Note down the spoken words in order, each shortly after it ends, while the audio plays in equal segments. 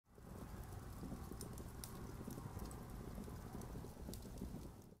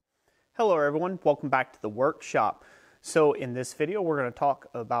Hello everyone, welcome back to the workshop. So in this video we're going to talk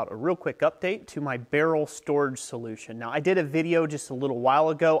about a real quick update to my barrel storage solution. Now I did a video just a little while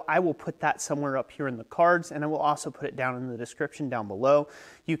ago. I will put that somewhere up here in the cards, and I will also put it down in the description down below.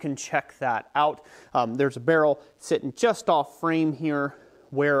 You can check that out. There's a barrel sitting just off frame here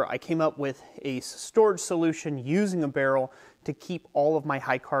where I came up with a storage solution using a barrel to keep all of my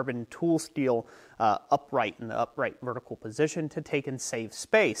high carbon tool steel upright in the upright vertical position to take and save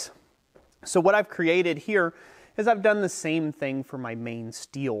space. So what I've created here is I've done the same thing for my main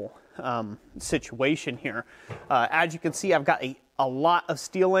steel situation here. As you can see, I've got a lot of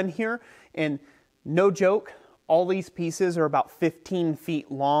steel in here, and no joke, all these pieces are about 15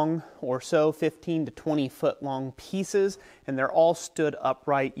 feet long or so, 15 to 20 foot long pieces, and they're all stood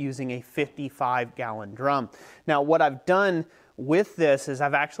upright using a 55-gallon drum. Now what I've done with this is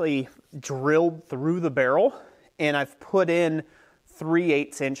I've actually drilled through the barrel and I've put in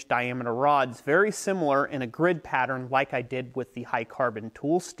 3/8" diameter rods, very similar in a grid pattern like I did with the high carbon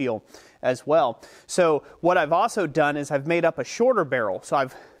tool steel as well. So what I've also done is I've made up a shorter barrel. So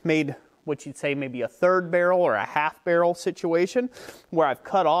I've made what you'd say maybe a third barrel or a half barrel situation where I've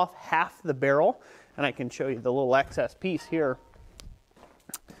cut off half the barrel, and I can show you the little excess piece here.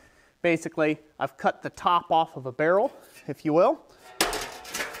 Basically, I've cut the top off of a barrel, if you will,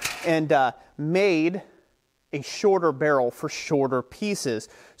 and made a shorter barrel for shorter pieces.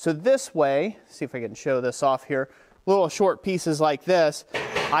 So this way, see if I can show this off here, little short pieces like this,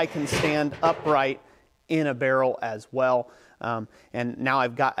 I can stand upright in a barrel as well. And now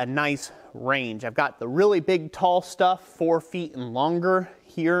I've got a nice range. I've got the really big tall stuff, 4 feet and longer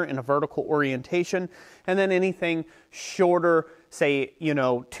here in a vertical orientation, and then anything shorter, say,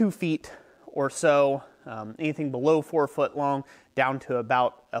 2 feet or so, anything below 4 foot long down to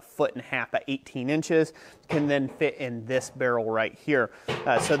about 1.5 foot at 18 inches can then fit in this barrel right here.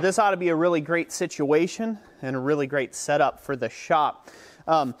 So this ought to be a really great situation and a really great setup for the shop.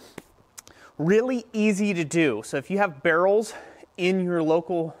 Really easy to do. So if you have barrels in your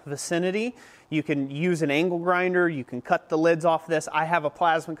local vicinity, you can use an angle grinder, you can cut the lids off this. I have a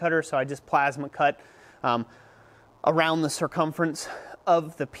plasma cutter, so I just plasma cut around the circumference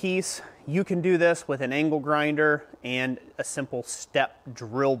of the piece. You can do this with an angle grinder and a simple step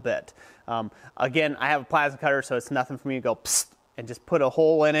drill bit. Again, I have a plasma cutter, so it's nothing for me to go psst and just put a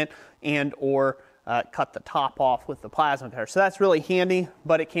hole in it and or cut the top off with the plasma cutter. So that's really handy,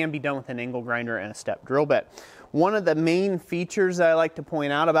 but it can be done with an angle grinder and a step drill bit. One of the main features that I like to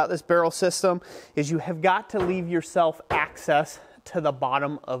point out about this barrel system is you have got to leave yourself access to the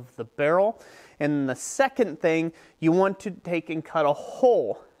bottom of the barrel. And the second thing, you want to take and cut a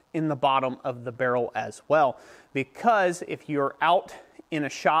hole in the bottom of the barrel as well. Because if you're out in a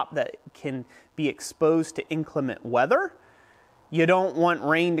shop that can be exposed to inclement weather, you don't want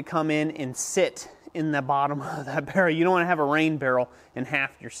rain to come in and sit in the bottom of that barrel. You don't want to have a rain barrel and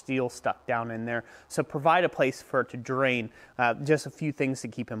half your steel stuck down in there. So provide a place for it to drain. Just a few things to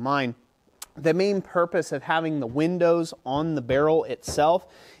keep in mind. The main purpose of having the windows on the barrel itself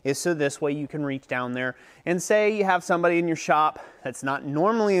is so this way you can reach down there and say you have somebody in your shop that's not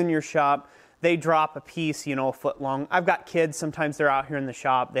normally in your shop, they drop a piece, 1 foot long. I've got kids, sometimes they're out here in the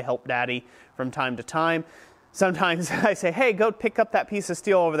shop, they help daddy from time to time. Sometimes I say, hey, go pick up that piece of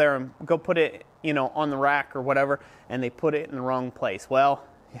steel over there and go put it, on the rack or whatever, and they put it in the wrong place. Well,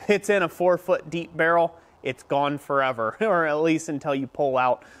 if it's in a 4 foot deep barrel, it's gone forever, or at least until you pull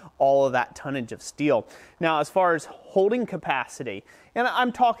out all of that tonnage of steel. Now, as far as holding capacity, and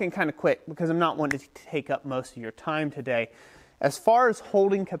I'm talking kind of quick because I'm not wanting to take up most of your time today. As far as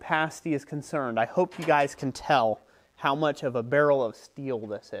holding capacity is concerned, I hope you guys can tell how much of a barrel of steel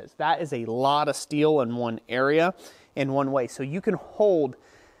this is. That is a lot of steel in one area, in one way. So you can hold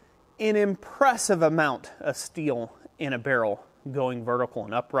an impressive amount of steel in a barrel going vertical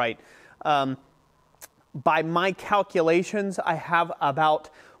and upright. By my calculations, I have about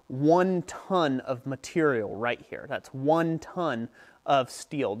 1 ton of material right here. That's 1 ton of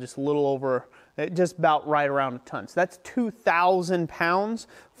steel, just a little over, just about right around a ton. So that's 2,000 pounds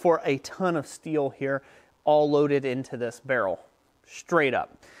for a ton of steel here, all loaded into this barrel, straight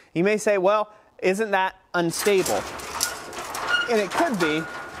up. You may say, well, isn't that unstable? And it could be,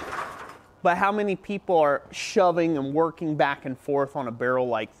 but how many people are shoving and working back and forth on a barrel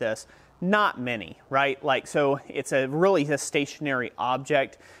like this? Not many, right? So it's really a stationary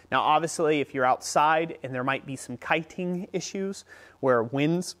object. Now, obviously, if you're outside and there might be some kiting issues where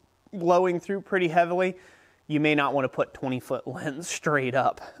wind's blowing through pretty heavily, you may not want to put 20-foot lens straight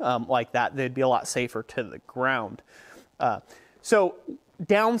up like that. They'd be a lot safer to the ground. So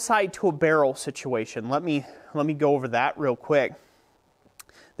downside to a barrel situation, let me go over that real quick.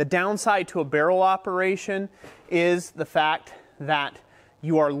 The downside to a barrel operation is the fact that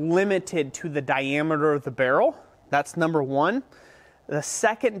you are limited to the diameter of the barrel. That's number one. The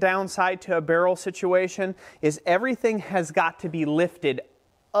second downside to a barrel situation is everything has got to be lifted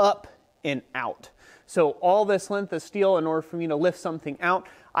up and out. So all this length of steel, in order for me to lift something out,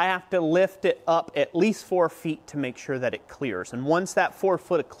 I have to lift it up at least 4 feet to make sure that it clears. And once that 4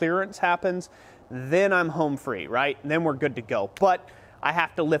 foot of clearance happens, then I'm home free, right? And then we're good to go. But I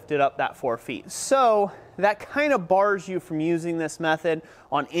have to lift it up that 4 feet. So that kind of bars you from using this method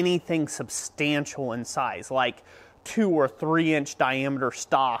on anything substantial in size, like 2 or 3 inch diameter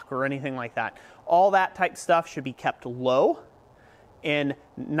stock or anything like that. All that type stuff should be kept low and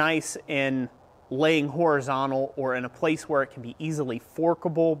nice and laying horizontal, or in a place where it can be easily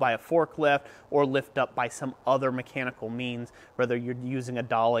forkable by a forklift or lift up by some other mechanical means, whether you're using a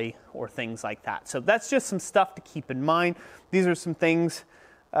dolly or things like that. So that's just some stuff to keep in mind. These are some things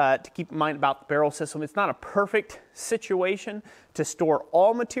to keep in mind about the barrel system. It's not a perfect situation to store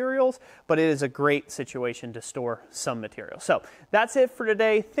all materials, but it is a great situation to store some materials. So that's it for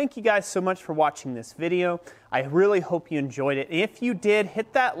today. Thank you guys so much for watching this video. I really hope you enjoyed it. If you did,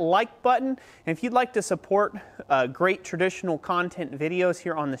 hit that like button. And if you'd like to support great traditional content videos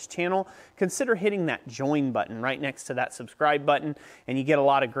here on this channel, consider hitting that join button right next to that subscribe button, and you get a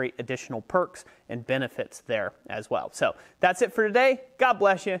lot of great additional perks and benefits there as well. So that's it for today. God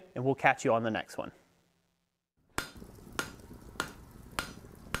bless you, and we'll catch you on the next one.